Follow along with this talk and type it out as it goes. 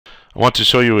I want to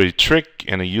show you a trick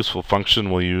and a useful function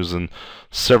we'll use in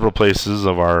several places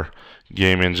of our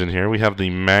game engine here. We have the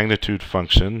magnitude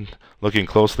function. Looking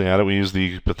closely at it, we use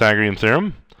the Pythagorean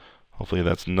theorem. Hopefully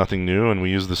that's nothing new, and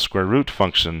we use the square root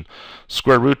function.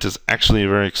 Square root is actually a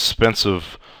very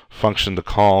expensive function to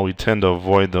call. We tend to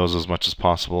avoid those as much as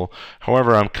possible.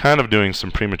 However, I'm kind of doing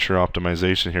some premature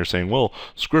optimization here, saying, well,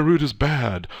 square root is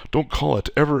bad. Don't call it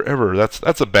ever.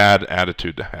 That's a bad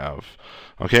attitude to have.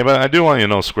 Okay, but I do want you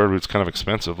to know square root's kind of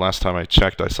expensive. Last time I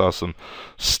checked, I saw some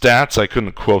stats. I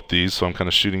couldn't quote these, so I'm kind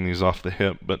of shooting these off the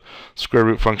hip. But square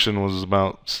root function was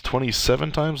about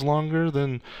 27 times longer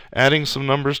than adding some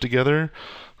numbers together.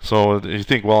 So you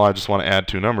think, well, I just want to add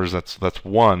two numbers. That's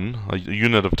one, a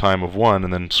unit of time of one,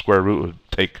 and then square root would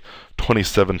take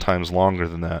 27 times longer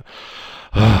than that.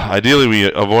 Ideally,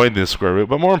 we avoid this square root,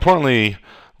 but more importantly,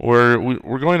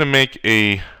 we're going to make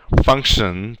a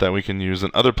function that we can use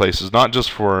in other places, not just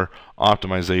for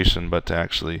optimization, but to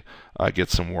actually get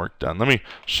some work done. Let me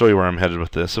show you where I'm headed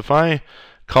with this. If I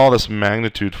call this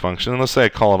magnitude function, and let's say I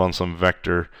call it on some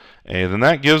vector a, then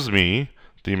that gives me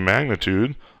the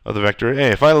magnitude of the vector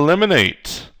a. If I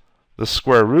eliminate the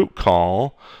square root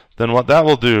call, then what that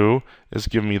will do is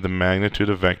give me the magnitude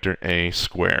of vector a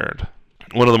squared.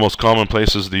 One of the most common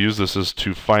places to use this is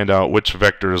to find out which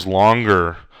vector is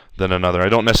longer than another. I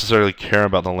don't necessarily care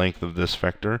about the length of this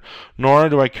vector, nor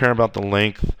do I care about the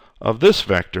length of this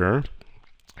vector,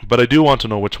 but I do want to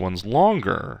know which one's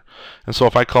longer. And so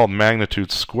if I call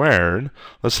magnitude squared,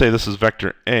 let's say this is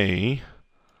vector a,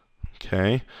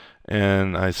 okay,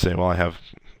 and I say, well, I have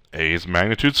a's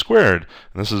magnitude squared,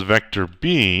 and this is vector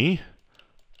b,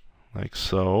 like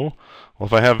so. Well,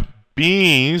 if I have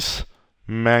b's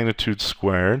magnitude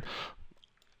squared,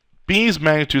 b's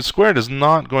magnitude squared is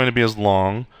not going to be as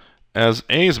long as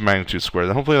a's magnitude squared.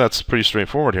 And hopefully that's pretty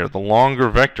straightforward here. The longer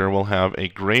vector will have a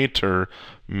greater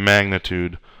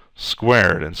magnitude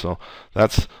squared, and so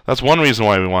that's one reason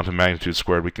why we want a magnitude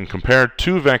squared. We can compare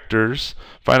two vectors,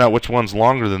 find out which one's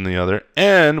longer than the other,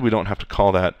 and we don't have to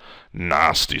call that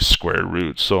nasty square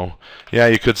root. So yeah,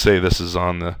 you could say this is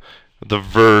on the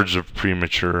verge of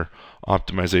premature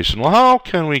optimization. Well, how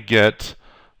can we get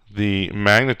the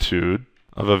magnitude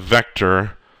of a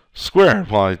vector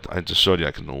squared? Well, I just showed you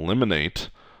I can eliminate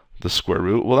the square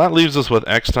root. Well, that leaves us with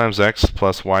x times x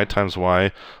plus y times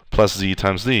y plus z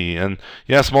times z. And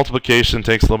yes, multiplication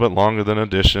takes a little bit longer than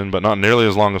addition, but not nearly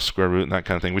as long as square root and that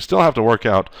kind of thing. We still have to work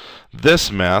out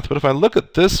this math, but if I look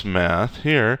at this math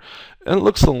here, it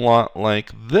looks a lot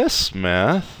like this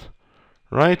math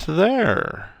right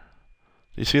there.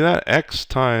 You see that? X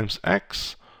times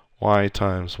x, y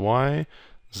times y,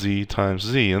 z times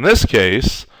z. In this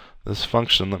case, this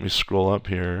function, let me scroll up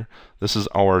here, this is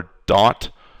our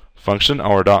dot function,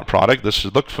 our dot product. This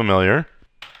should look familiar.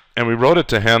 And we wrote it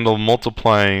to handle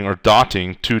multiplying or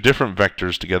dotting two different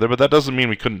vectors together, but that doesn't mean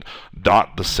we couldn't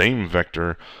dot the same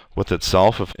vector with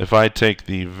itself. If I take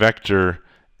the vector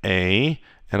a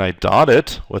and I dot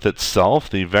it with itself,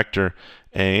 the vector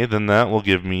a, then that will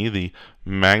give me the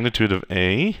magnitude of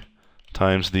a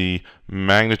times the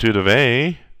magnitude of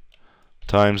a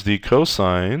times the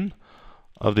cosine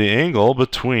of the angle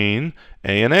between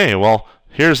a and a. Well,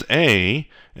 here's a,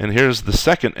 and here's the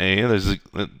second a. There's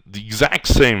the exact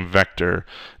same vector.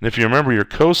 And if you remember your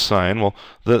cosine, well,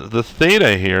 the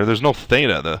theta here, there's no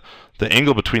theta. The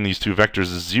angle between these two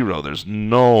vectors is 0. There's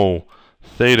no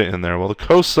theta in there. Well, the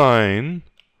cosine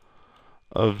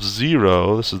of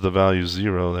 0, this is the value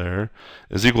 0 there,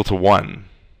 is equal to 1.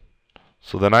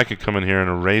 So then I could come in here and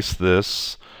erase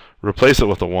this, replace it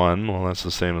with a 1. Well, that's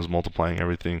the same as multiplying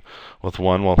everything with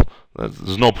 1. Well,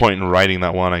 there's no point in writing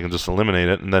that 1. I can just eliminate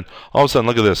it. And then all of a sudden,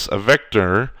 look at this. A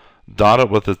vector dotted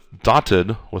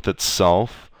with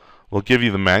itself will give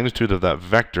you the magnitude of that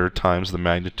vector times the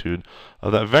magnitude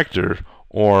of that vector.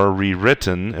 Or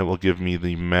rewritten, it will give me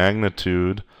the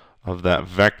magnitude of that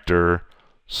vector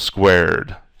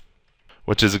squared,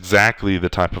 which is exactly the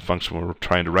type of function we're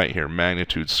trying to write here,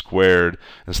 magnitude squared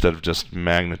instead of just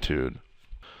magnitude.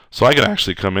 So I could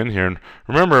actually come in here, and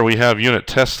remember we have unit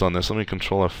tests on this. Let me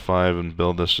control F5 and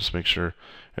build this, just make sure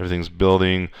everything's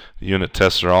building. The unit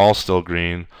tests are all still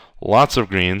green, lots of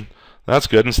green. That's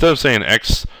good. Instead of saying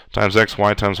x times x,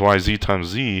 y times y, z times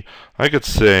z, I could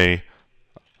say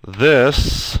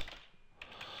this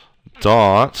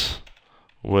dot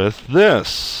with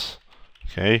this.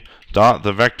 Okay, dot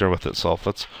the vector with itself.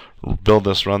 Let's build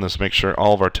this, run this, make sure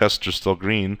all of our tests are still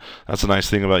green. That's a nice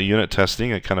thing about unit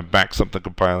testing. It kind of backs up the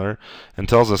compiler and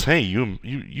tells us, hey,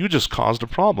 you just caused a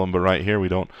problem. But right here we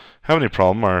don't have any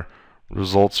problem. Our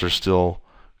results are still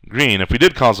green. If we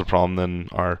did cause a problem, then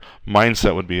our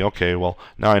mindset would be, okay, well,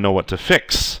 now I know what to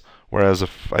fix Whereas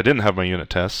if I didn't have my unit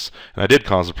tests and I did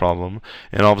cause a problem,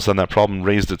 and all of a sudden that problem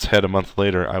raised its head a month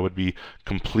later, I would be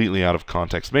completely out of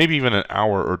context. Maybe even an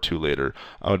hour or two later,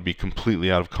 I would be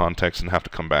completely out of context and have to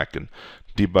come back and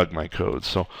debug my code.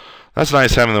 So that's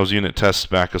nice having those unit tests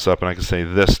back us up, and I can say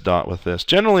this dot with this.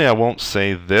 Generally, I won't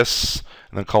say this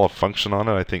and then call a function on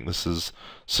it. I think this is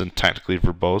syntactically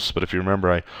verbose, but if you remember,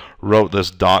 I wrote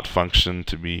this dot function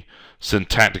to be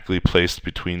syntactically placed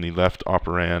between the left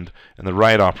operand and the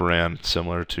right operand,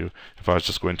 similar to if I was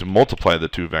just going to multiply the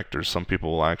two vectors. Some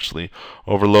people will actually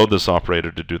overload this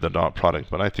operator to do the dot product,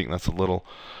 but I think that's a little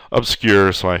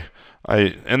obscure, so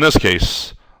I in this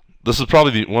case, this is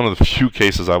probably one of the few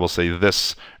cases I will say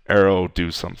this arrow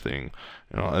do something.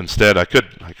 Instead, I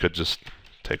could just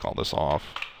take all this off,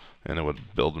 and it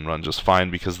would build and run just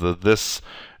fine because this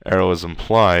arrow is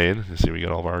implied. You see, we get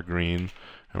all of our green,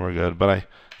 and we're good. But I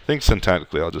think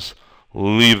syntactically, I'll just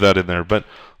leave that in there. But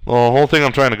the whole thing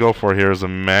I'm trying to go for here is a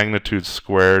magnitude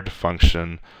squared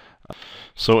function.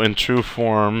 So in true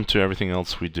form to everything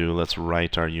else we do, let's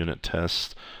write our unit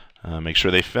test. Make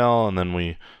sure they fail, and then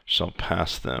we shall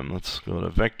pass them. Let's go to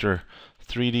vector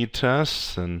 3D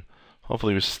tests, and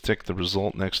hopefully we stick the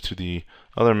result next to the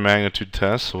other magnitude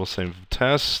test. So we'll say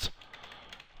test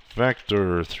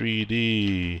vector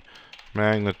 3D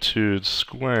magnitude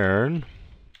squared,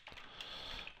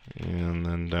 and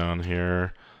then down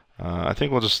here I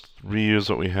think we'll just reuse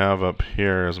what we have up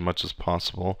here as much as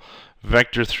possible.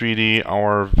 Vector 3D,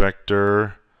 our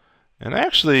vector. And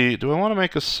actually, do I want to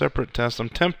make a separate test? I'm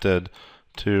tempted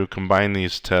to combine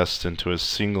these tests into a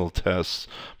single test,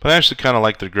 but I actually kind of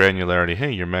like the granularity.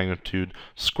 Hey, your magnitude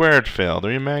squared failed,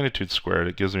 or your magnitude squared.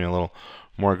 It gives me a little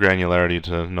more granularity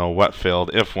to know what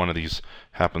failed if one of these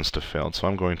happens to fail. So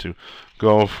I'm going to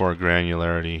go for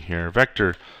granularity here.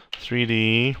 Vector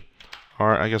 3D,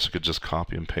 or I guess I could just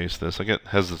copy and paste this. I get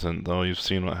hesitant though. You've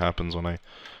seen what happens when I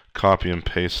copy and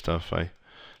paste stuff. I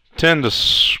tend to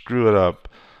screw it up.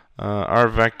 Our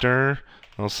vector,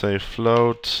 I'll say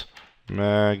float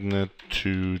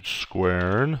magnitude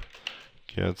squared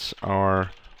gets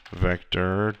our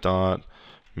vector dot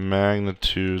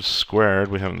magnitude squared.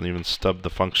 We haven't even stubbed the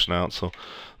function out, so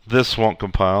this won't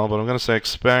compile, but I'm going to say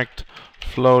expect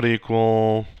float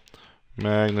equal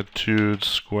magnitude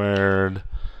squared.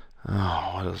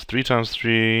 Oh, what is 3 times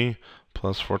 3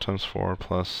 plus 4 times 4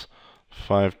 plus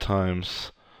 5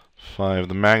 times 5?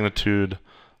 The magnitude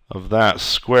of that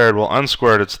squared, well,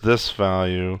 unsquared it's this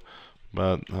value,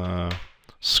 but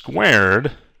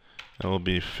squared it will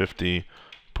be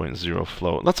 50.0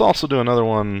 float. Let's also do another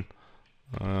one.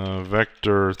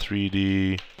 Vector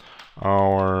 3D,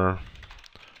 our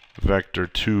vector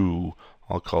 2.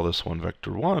 I'll call this one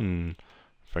vector 1,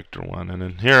 vector 1, and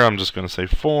in here I'm just going to say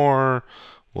 4.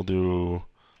 We'll do,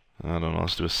 I don't know,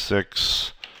 let's do a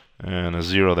 6 and a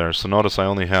 0 there. So notice I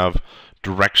only have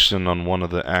direction on one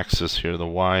of the axes here, the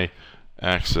y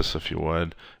axis if you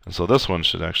would, and so this one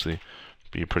should actually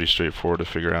be pretty straightforward to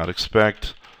figure out.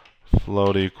 Expect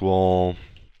float equal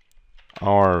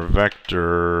our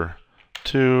vector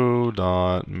 2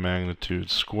 dot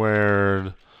magnitude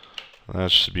squared.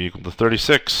 That should be equal to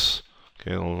 36.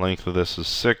 Okay, the length of this is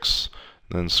 6,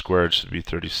 then squared should be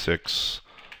 36.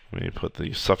 Let me put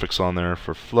the suffix on there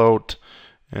for float.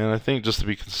 And I think just to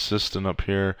be consistent up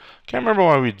here, can't remember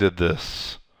why we did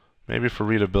this. Maybe for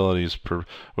readability's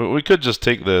we could just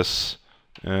take this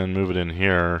and move it in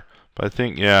here. But I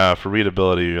think, yeah, for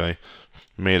readability, I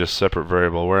made a separate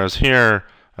variable. Whereas here,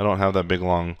 I don't have that big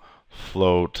long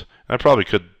float. I probably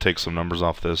could take some numbers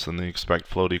off this, and the expect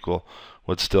float equal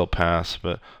would still pass.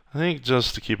 But I think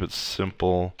just to keep it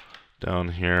simple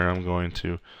down here, I'm going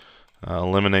to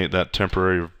eliminate that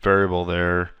temporary variable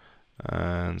there.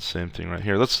 And same thing right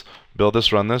here. Let's build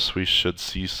this, run this. We should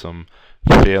see some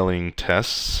failing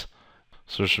tests.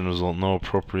 Assertion result, no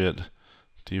appropriate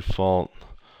default.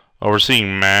 Oh, we're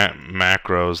seeing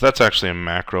macros. That's actually a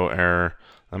macro error.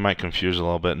 That might confuse you a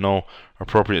little bit. No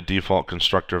appropriate default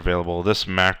constructor available. This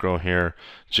macro here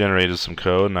generated some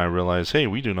code, and I realized, hey,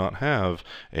 we do not have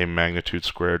a magnitude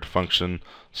squared function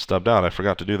stubbed out. I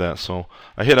forgot to do that, so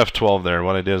I hit F12 there.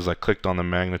 What I did is I clicked on the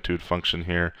magnitude function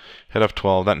here, hit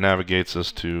F12. That navigates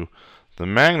us to the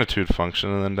magnitude function,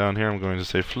 and then down here I'm going to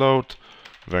say float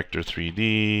vector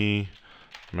 3D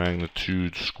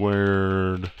magnitude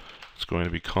squared. It's going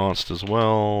to be const as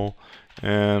well.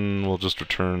 And we'll just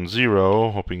return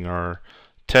 0, hoping our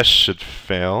test should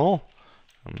fail.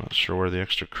 I'm not sure where the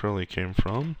extra curly came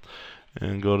from.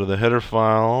 And go to the header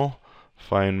file,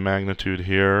 find magnitude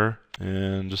here,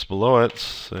 and just below it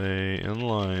say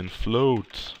inline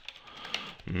float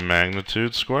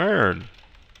magnitude squared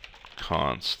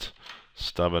const.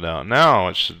 Stub it out. Now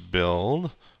it should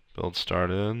build Build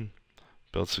started.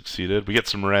 Build succeeded. We get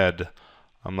some red.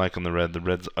 I'm liking the red. The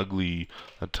red's ugly.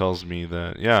 That tells me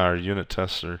that, yeah, our unit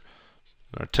tests are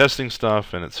testing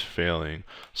stuff and it's failing.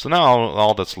 So now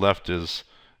all that's left is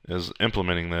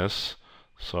implementing this.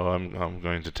 So I'm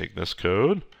going to take this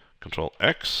code, Control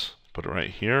X, put it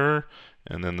right here,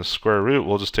 and then the square root,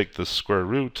 we'll just take the square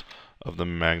root of the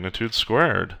magnitude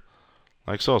squared.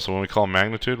 Like so. So when we call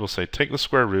magnitude, we'll say take the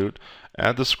square root,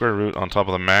 add the square root on top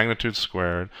of the magnitude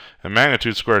squared. And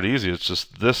magnitude squared easy, it's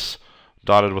just this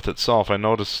dotted with itself. I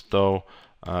noticed though,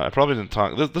 I probably didn't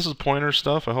talk, this is pointer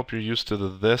stuff. I hope you're used to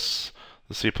the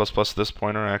C++ this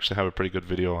pointer. I actually have a pretty good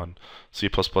video on C++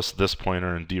 this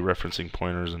pointer and dereferencing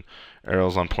pointers and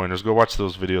arrows on pointers. Go watch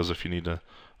those videos if you need to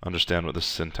understand what this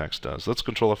syntax does. Let's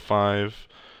Control F5.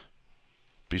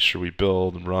 Be sure we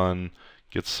build, run,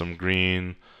 get some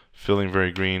green, feeling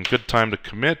very green. Good time to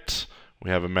commit. We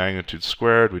have a magnitude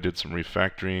squared. We did some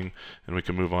refactoring, and we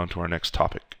can move on to our next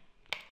topic.